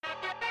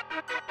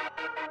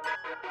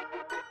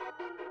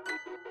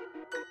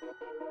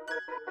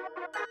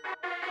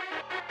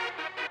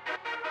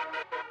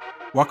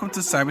Welcome to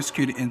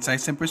Cybersecurity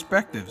Insights and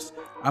Perspectives.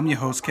 I'm your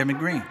host, Kevin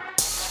Green.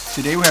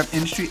 Today we have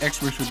industry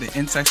experts with their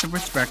insights and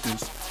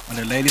perspectives on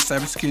the latest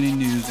cybersecurity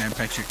news that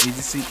impacts your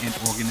agency and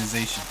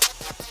organization.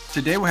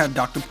 Today we have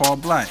Dr. Paul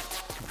Black,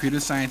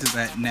 computer scientist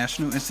at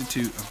National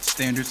Institute of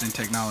Standards and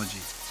Technology.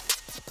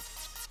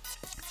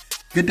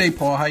 Good day,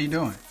 Paul. How you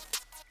doing?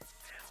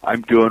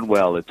 I'm doing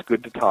well. It's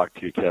good to talk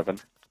to you, Kevin.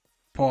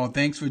 Paul,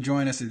 thanks for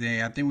joining us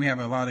today. I think we have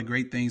a lot of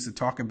great things to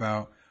talk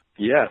about.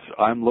 Yes,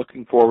 I'm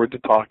looking forward to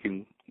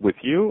talking with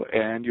you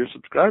and your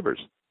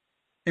subscribers.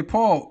 Hey,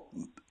 Paul,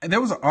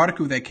 there was an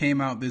article that came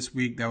out this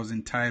week that was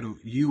entitled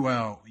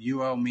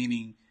UL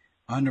meaning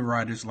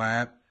Underwriters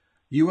Lab.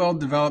 UL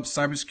develops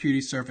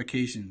cybersecurity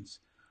certifications.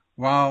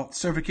 While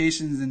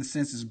certifications in a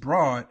sense is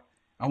broad,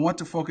 I want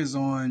to focus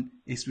on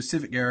a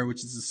specific area,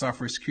 which is the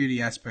software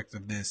security aspect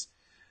of this.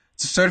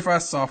 To certify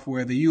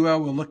software, the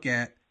UL will look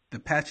at the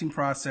patching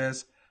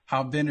process,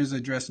 how vendors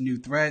address new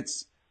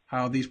threats,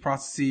 how these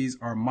processes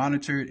are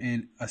monitored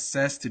and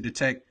assessed to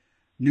detect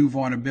new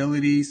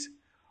vulnerabilities.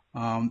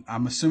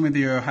 I'm assuming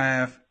they'll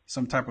have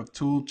some type of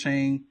tool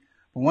chain.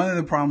 But one of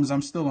the problems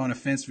I'm still on the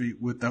fence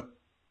with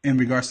in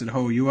regards to the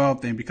whole UL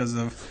thing because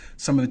of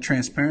some of the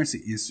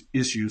transparency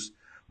issues.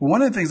 But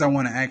one of the things I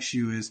want to ask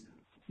you is,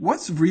 what are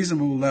some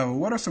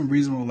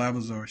reasonable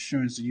levels of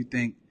assurance that you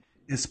think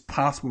is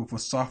possible for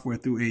software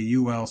through a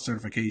UL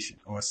certification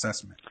or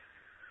assessment?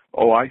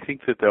 Oh, I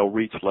think that they'll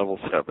reach level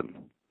 7.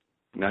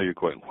 Now you're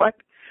going, what?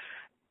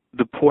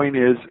 The point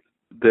is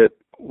that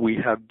we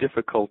have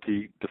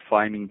difficulty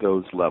defining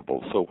those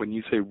levels. So when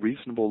you say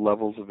reasonable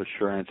levels of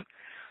assurance,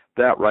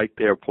 that right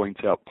there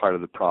points out part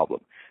of the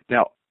problem.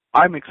 Now,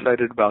 I'm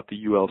excited about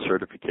the UL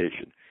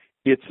certification.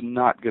 It's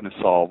not going to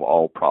solve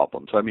all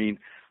problems. I mean,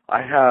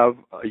 I have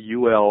a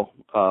UL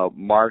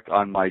mark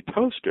on my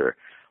toaster,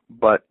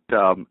 but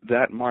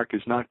that mark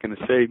is not going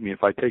to save me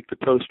if I take the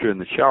toaster in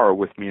the shower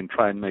with me and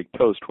try and make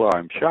toast while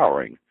I'm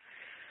showering.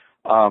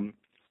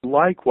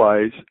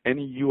 Likewise,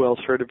 any UL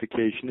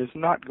certification is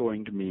not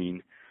going to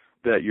mean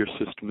that your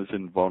system is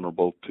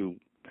invulnerable to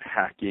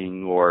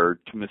hacking or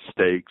to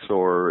mistakes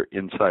or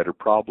insider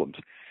problems.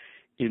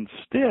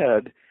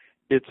 Instead,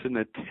 it's an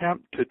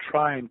attempt to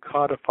try and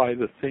codify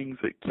the things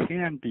that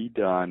can be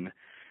done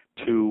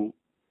to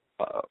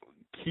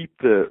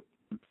keep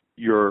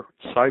your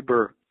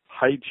cyber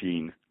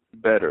hygiene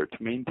better,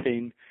 to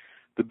maintain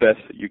the best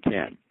that you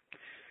can.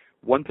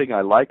 One thing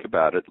I like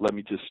about it, let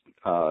me just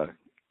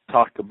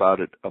talk about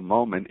it a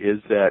moment, is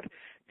that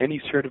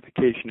any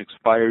certification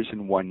expires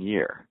in 1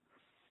 year.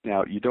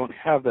 Now, you don't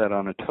have that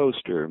on a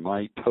toaster.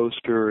 My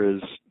toaster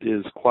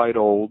is quite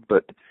old,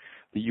 but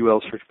the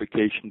UL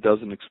certification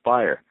doesn't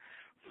expire.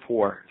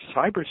 For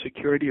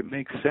cybersecurity, it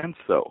makes sense,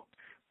 though,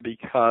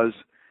 because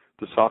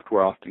the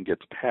software often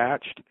gets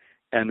patched,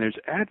 and there's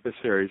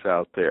adversaries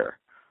out there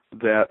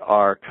that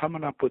are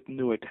coming up with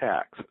new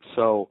attacks.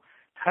 So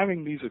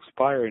having these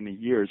expire in a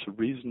year is a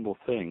reasonable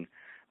thing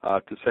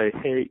to say,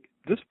 hey,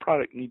 this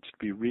product needs to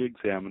be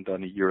re-examined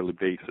on a yearly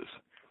basis.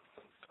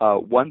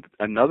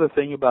 Another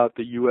thing about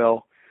the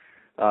UL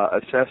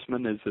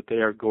assessment is that they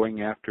are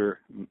going after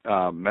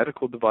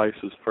medical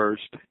devices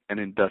first and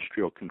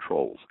industrial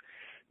controls.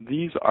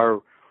 These are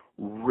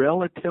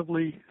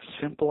relatively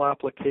simple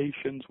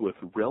applications with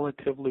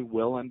relatively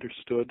well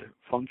understood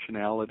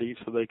functionality,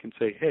 so they can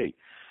say, hey,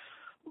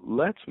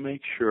 let's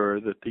make sure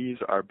that these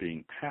are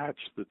being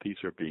patched, that these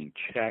are being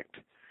checked,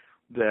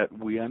 that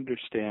we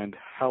understand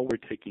how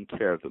we're taking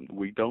care of them.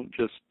 We don't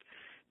just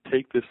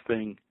take this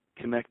thing,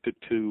 connect it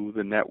to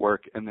the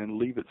network, and then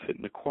leave it sit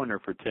in the corner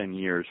for 10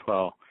 years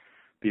while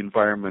the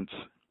environment's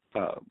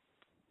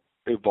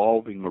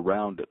evolving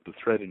around it. The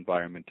threat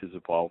environment is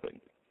evolving.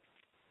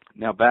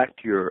 Now back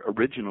to your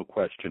original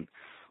question,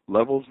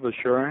 levels of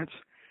assurance,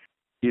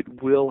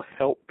 it will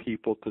help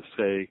people to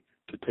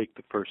take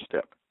the first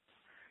step.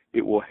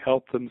 It will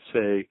help them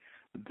say,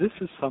 this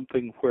is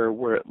something where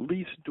we're at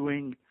least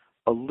doing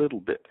a little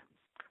bit.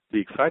 The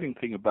exciting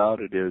thing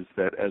about it is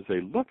that as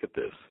they look at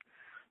this,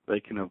 they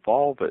can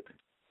evolve it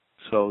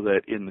so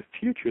that in the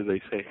future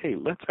they say, hey,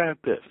 let's add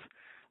this.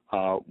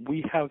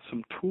 We have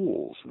some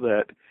tools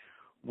that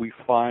we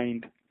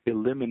find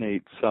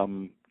eliminate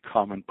some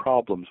common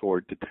problems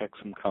or detect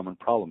some common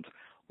problems.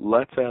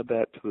 Let's add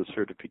that to the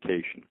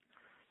certification.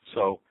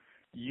 So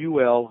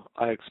UL,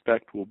 I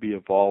expect, will be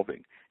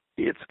evolving.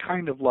 It's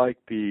kind of like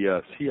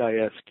the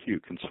CISQ,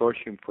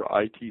 Consortium for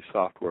IT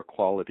Software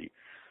Quality.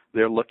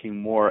 They're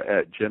looking more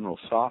at general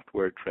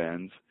software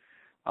trends.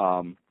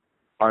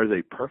 Are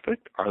they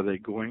perfect? Are they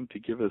going to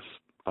give us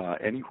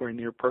anywhere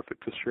near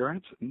perfect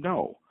assurance?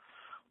 No.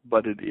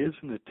 But it is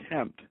an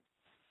attempt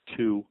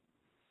to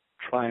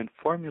try and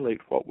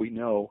formulate what we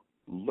know,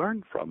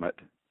 learn from it,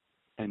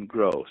 and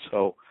grow.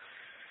 So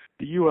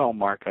the UL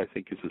mark, I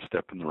think, is a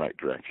step in the right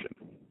direction.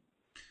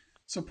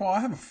 So, Paul, I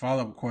have a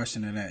follow-up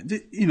question to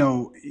that. You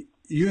know,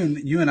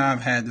 you and I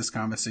have had this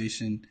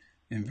conversation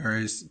in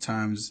various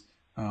times.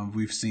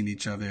 We've seen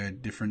each other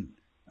at different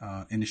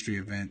industry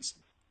events.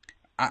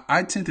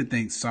 I tend to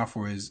think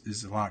software is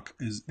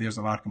there's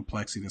a lot of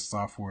complexity to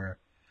software.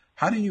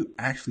 How do you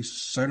actually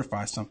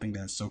certify something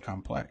that's so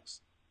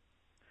complex?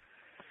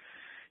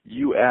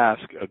 You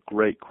ask a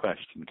great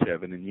question,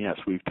 Kevin, and yes,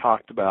 we've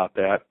talked about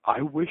that.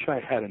 I wish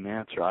I had an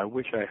answer. I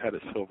wish I had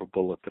a silver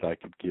bullet that I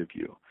could give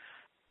you.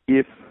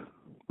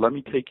 Let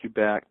me take you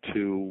back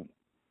to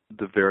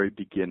the very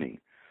beginning.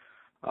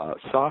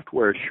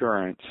 Software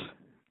assurance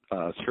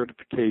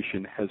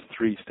certification has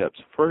 3 steps.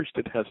 First,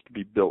 it has to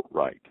be built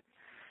right.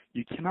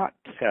 You cannot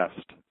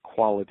test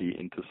quality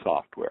into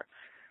software.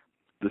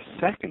 The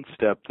second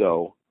step,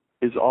 though,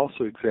 is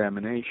also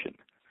examination.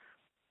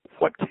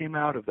 What came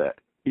out of that?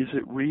 Is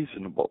it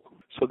reasonable?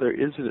 So there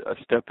is a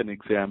step in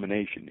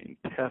examination,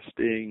 in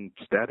testing,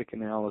 static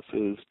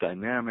analysis,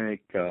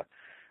 dynamic,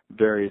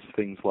 various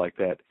things like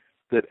that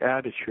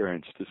add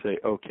assurance to say,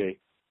 okay,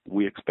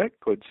 we expect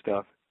good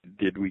stuff.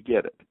 Did we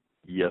get it?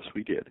 Yes,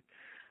 we did.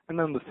 And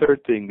then the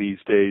third thing these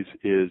days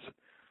is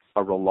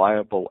a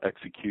reliable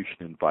execution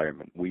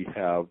environment. We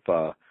have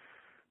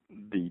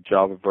the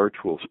Java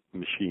Virtual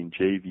Machine,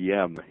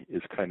 JVM,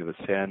 is kind of a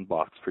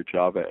sandbox for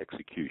Java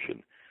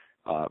execution.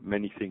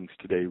 Many things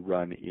today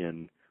run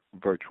in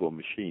virtual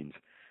machines.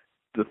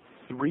 The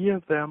 3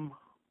 of them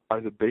are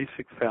the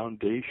basic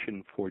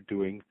foundation for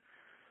doing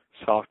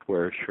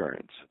software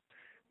assurance.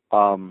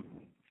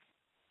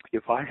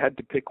 If I had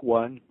to pick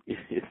one,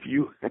 if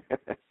you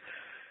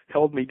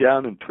held me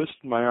down and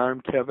twisted my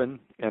arm, Kevin,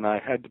 and I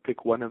had to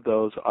pick one of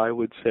those, I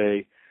would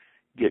say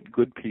get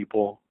good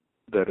people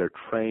that are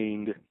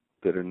trained,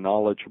 that are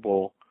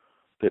knowledgeable,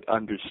 that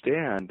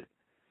understand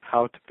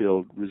how to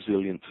build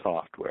resilient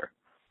software.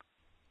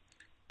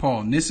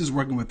 Paul, NIST is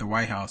working with the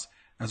White House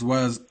as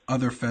well as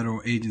other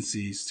federal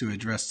agencies to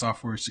address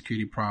software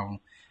security problem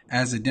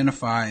as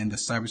identified in the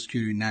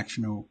Cybersecurity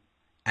National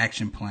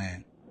Action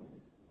Plan.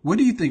 What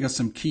do you think are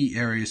some key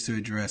areas to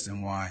address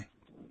and why?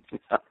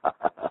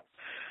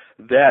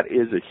 That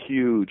is a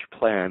huge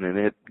plan, and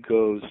it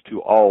goes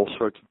to all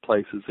sorts of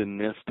places in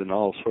NIST and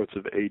all sorts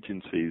of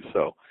agencies.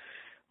 So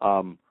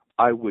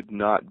I would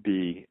not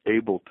be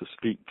able to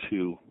speak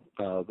to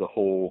the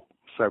whole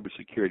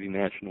Cybersecurity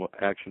National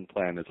Action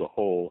Plan as a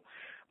whole.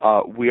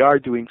 We are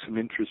doing some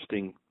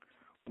interesting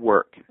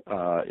work.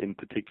 In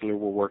particular,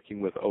 we're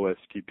working with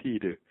OSTP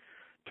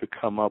to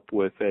come up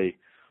with a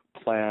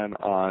plan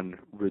on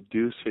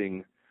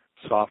reducing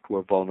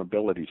software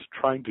vulnerabilities,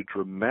 trying to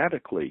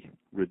dramatically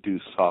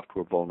reduce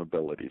software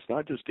vulnerabilities,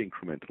 not just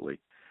incrementally.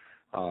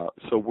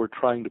 So we're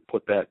trying to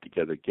put that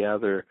together,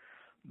 gather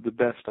the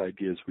best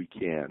ideas we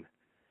can,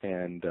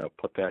 and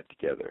put that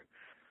together.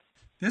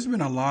 There's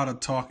been a lot of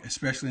talk,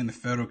 especially in the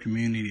federal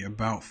community,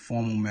 about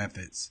formal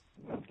methods.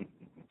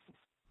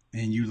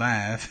 And you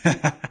laugh.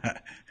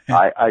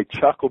 I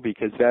chuckle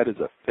because that is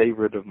a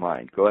favorite of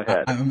mine. Go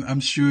ahead. I'm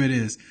sure it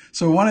is.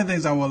 So one of the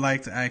things I would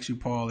like to ask you,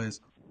 Paul, is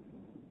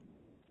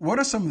what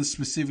are some of the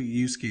specific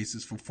use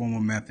cases for formal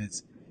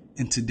methods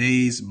in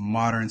today's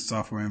modern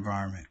software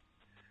environment?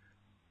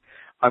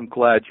 I'm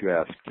glad you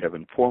asked,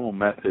 Kevin. Formal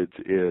methods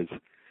is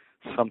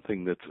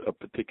something that's a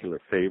particular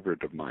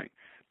favorite of mine.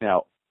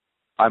 Now,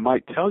 I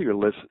might tell your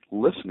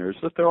listeners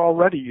that they're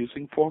already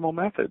using formal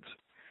methods.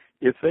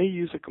 If they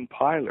use a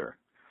compiler,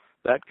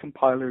 that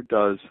compiler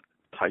does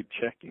type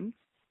checking.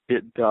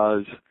 It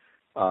does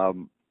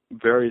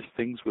various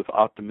things with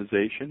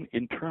optimization.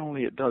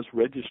 Internally, it does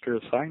register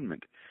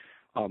assignment.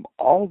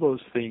 All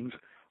those things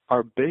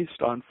are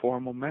based on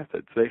formal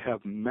methods. They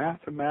have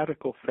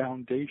mathematical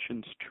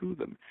foundations to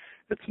them.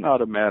 It's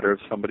not a matter of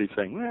somebody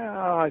saying,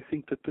 well, I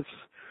think that this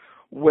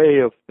way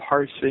of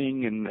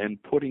parsing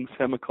and putting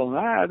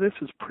semicolon, this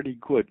is pretty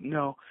good.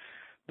 No,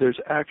 there's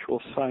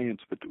actual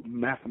science, but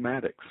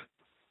mathematics,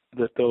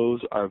 that those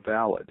are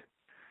valid.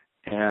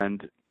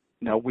 And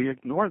now we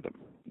ignore them.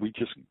 We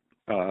just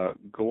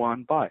go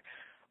on by.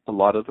 A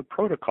lot of the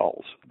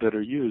protocols that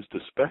are used,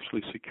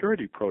 especially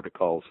security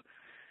protocols,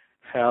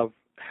 have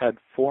had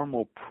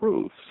formal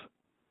proofs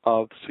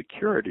of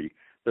security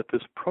that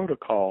this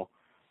protocol,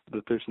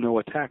 that there's no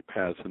attack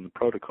paths in the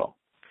protocol.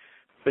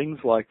 Things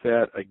like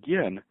that,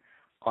 again,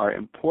 are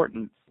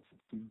important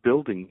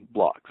building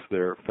blocks.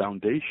 They're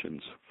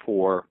foundations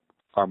for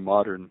our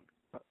modern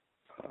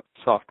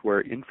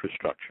software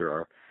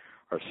infrastructure,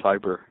 our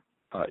cyber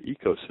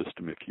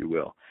ecosystem, if you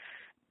will.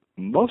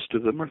 Most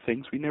of them are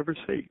things we never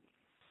see.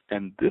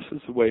 And this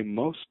is the way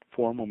most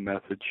formal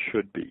methods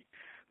should be.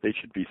 They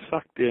should be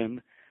sucked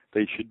in.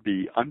 They should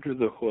be under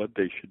the hood.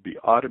 They should be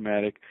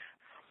automatic.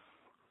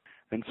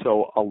 And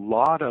so a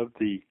lot of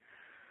the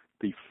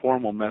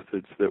formal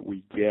methods that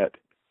we get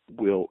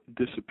will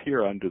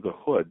disappear under the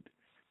hood,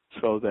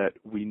 so that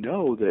we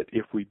know that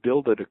if we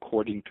build it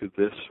according to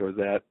this or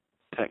that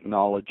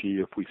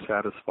technology, if we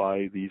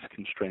satisfy these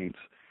constraints,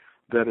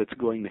 that it's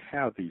going to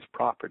have these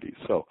properties.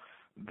 So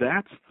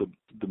that's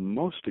the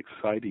most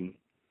exciting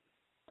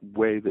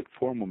way that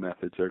formal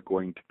methods are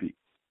going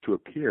to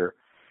appear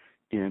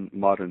in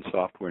modern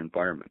software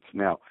environments.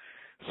 Now,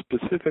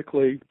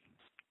 specifically,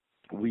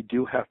 we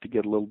do have to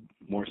get a little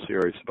more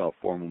serious about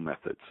formal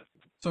methods.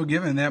 So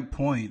given that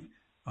point,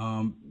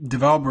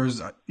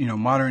 Developers,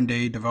 modern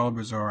day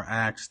developers are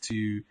asked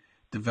to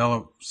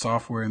develop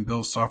software and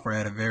build software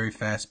at a very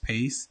fast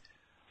pace.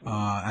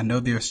 I know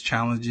there's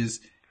challenges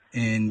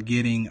in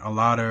getting a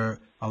lot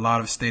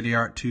of state of the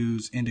art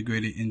tools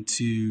integrated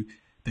into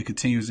the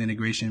continuous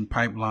integration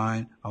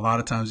pipeline. A lot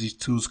of times these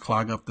tools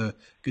clog up the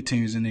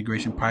continuous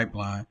integration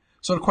pipeline.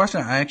 So the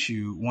question I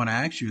want to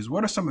ask you is,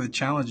 what are some of the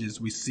challenges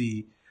we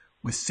see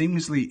with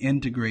seamlessly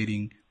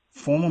integrating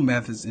formal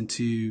methods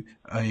into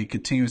a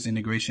continuous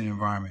integration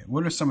environment?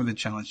 What are some of the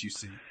challenges you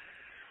see?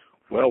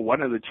 Well,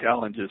 one of the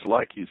challenges,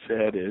 like you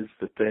said, is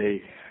that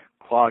they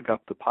clog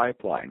up the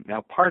pipeline.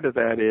 Now, part of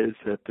that is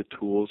that the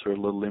tools are a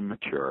little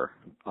immature.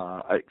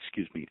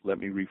 Let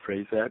me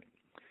rephrase that.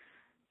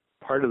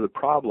 Part of the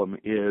problem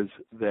is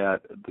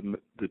that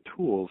the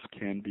tools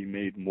can be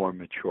made more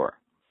mature.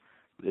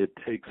 It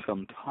takes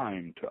some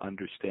time to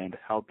understand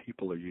how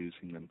people are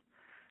using them,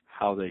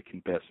 how they can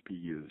best be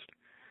used.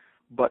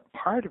 But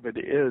part of it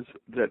is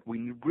that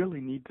we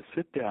really need to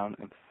sit down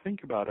and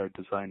think about our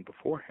design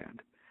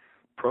beforehand.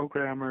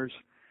 Programmers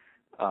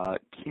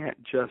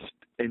can't just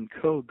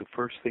encode the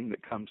first thing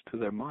that comes to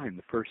their mind,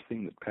 the first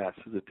thing that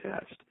passes a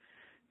test.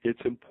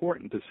 It's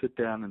important to sit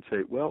down and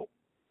say, well,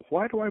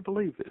 why do I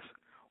believe this?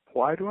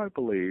 Why do I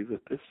believe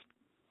that this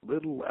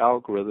little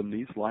algorithm,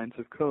 these lines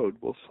of code,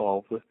 will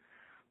solve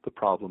the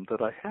problem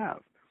that I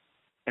have?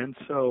 And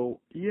so,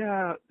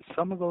 yeah,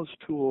 some of those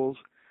tools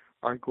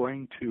are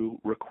going to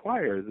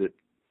require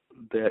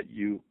that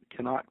you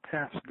cannot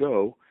pass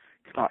go,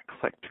 cannot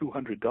collect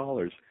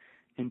 $200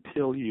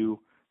 until you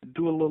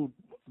do a little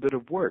bit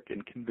of work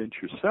and convince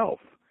yourself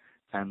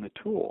and the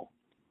tool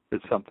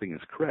that something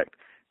is correct.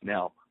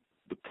 Now,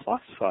 the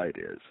plus side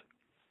is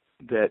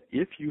that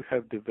if you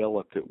have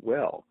developed it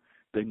well,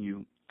 then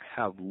you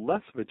have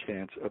less of a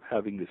chance of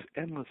having this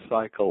endless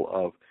cycle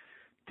of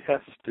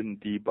test and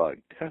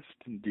debug, test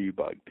and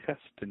debug, test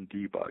and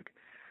debug.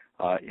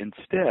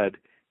 Instead,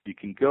 you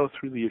can go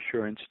through the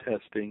assurance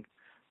testing,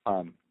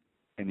 and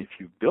if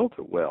you've built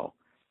it well,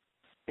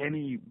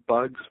 any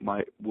bugs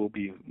will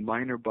be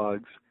minor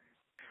bugs.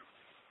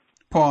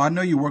 Paul, I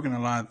know you're working on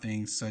a lot of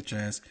things, such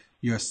as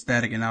your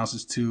static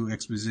analysis tool,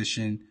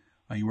 exposition.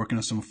 You're working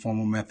on some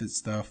formal method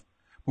stuff.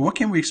 But what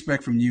can we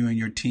expect from you and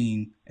your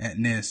team at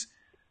NIST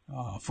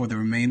for the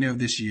remainder of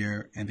this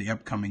year and the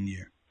upcoming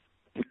year?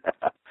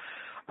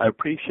 I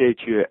appreciate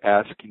you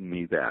asking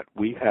me that.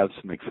 We have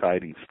some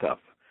exciting stuff.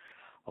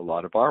 A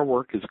lot of our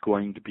work is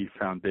going to be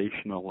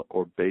foundational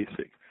or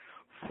basic.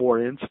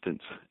 For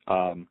instance,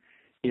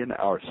 in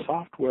our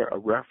software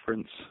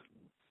reference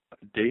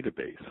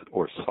database,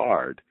 or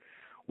SARD,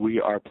 we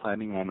are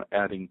planning on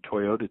adding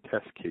Toyota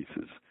test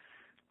cases.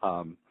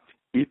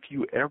 If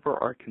you ever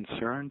are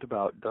concerned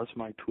about, does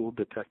my tool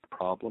detect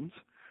problems,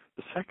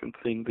 the second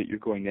thing that you're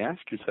going to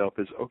ask yourself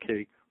is,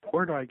 okay,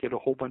 where do I get a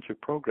whole bunch of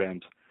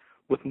programs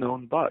with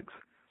known bugs?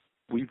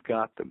 We've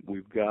got them.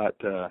 We've got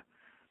the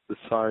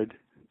SARD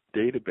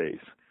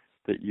database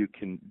that you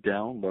can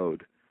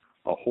download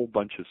a whole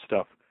bunch of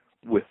stuff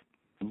with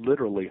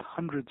literally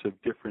hundreds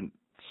of different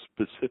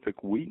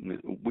specific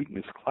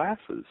weakness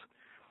classes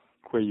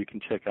where you can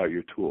check out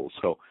your tools.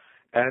 So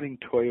adding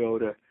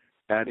Toyota,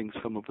 adding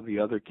some of the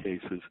other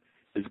cases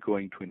is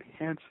going to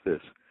enhance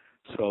this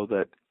so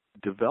that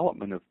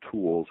development of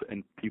tools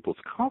and people's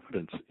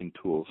confidence in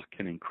tools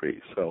can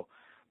increase. So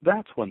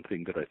that's one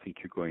thing that I think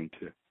you're going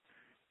to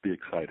be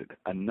excited.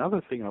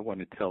 Another thing I want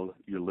to tell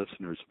your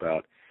listeners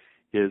about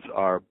is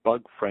our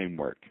bug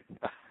framework,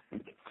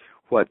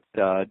 what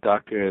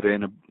Dr.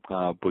 Irena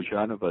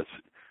Bojanova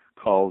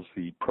calls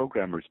the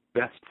programmer's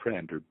best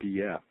friend, or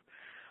BF.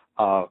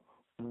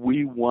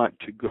 We want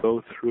to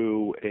go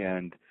through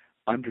and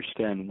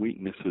understand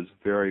weaknesses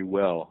very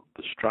well,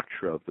 the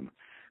structure of them.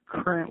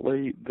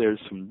 Currently, there's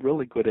some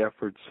really good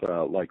efforts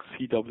like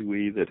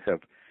CWE that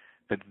have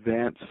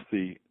advanced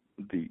the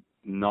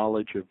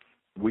knowledge of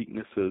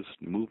weaknesses,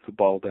 move the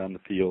ball down the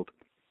field.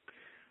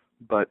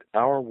 But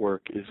our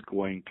work is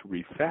going to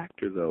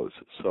refactor those,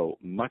 so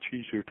much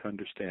easier to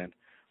understand,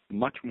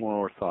 much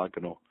more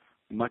orthogonal,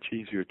 much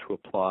easier to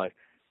apply,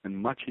 and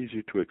much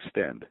easier to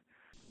extend.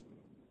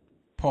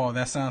 Paul,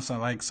 that sounds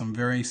like some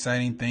very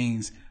exciting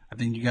things. I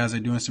think you guys are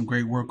doing some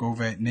great work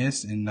over at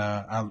NIST, and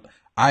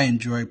I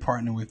enjoy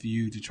partnering with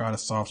you to try to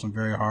solve some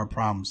very hard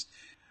problems.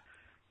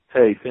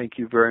 Hey, thank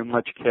you very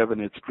much,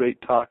 Kevin. It's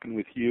great talking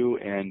with you,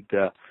 and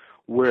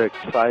we're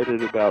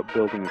excited about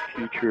building a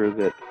future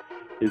that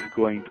is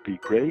going to be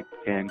great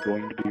and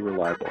going to be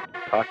reliable.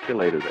 Talk to you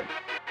later then.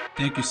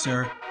 Thank you,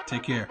 sir.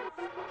 Take care.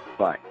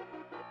 Bye.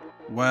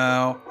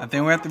 Well, I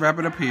think we have to wrap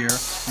it up here.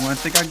 We want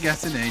to thank our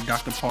guest today,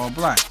 Dr. Paul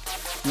Black.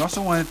 We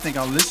also want to thank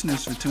our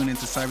listeners for tuning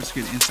into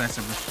Cybersecurity Insights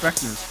and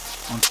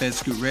Perspectives on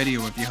FedScoop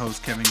Radio with your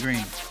host, Kevin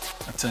Green.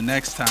 Until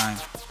next time,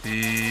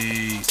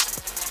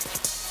 peace.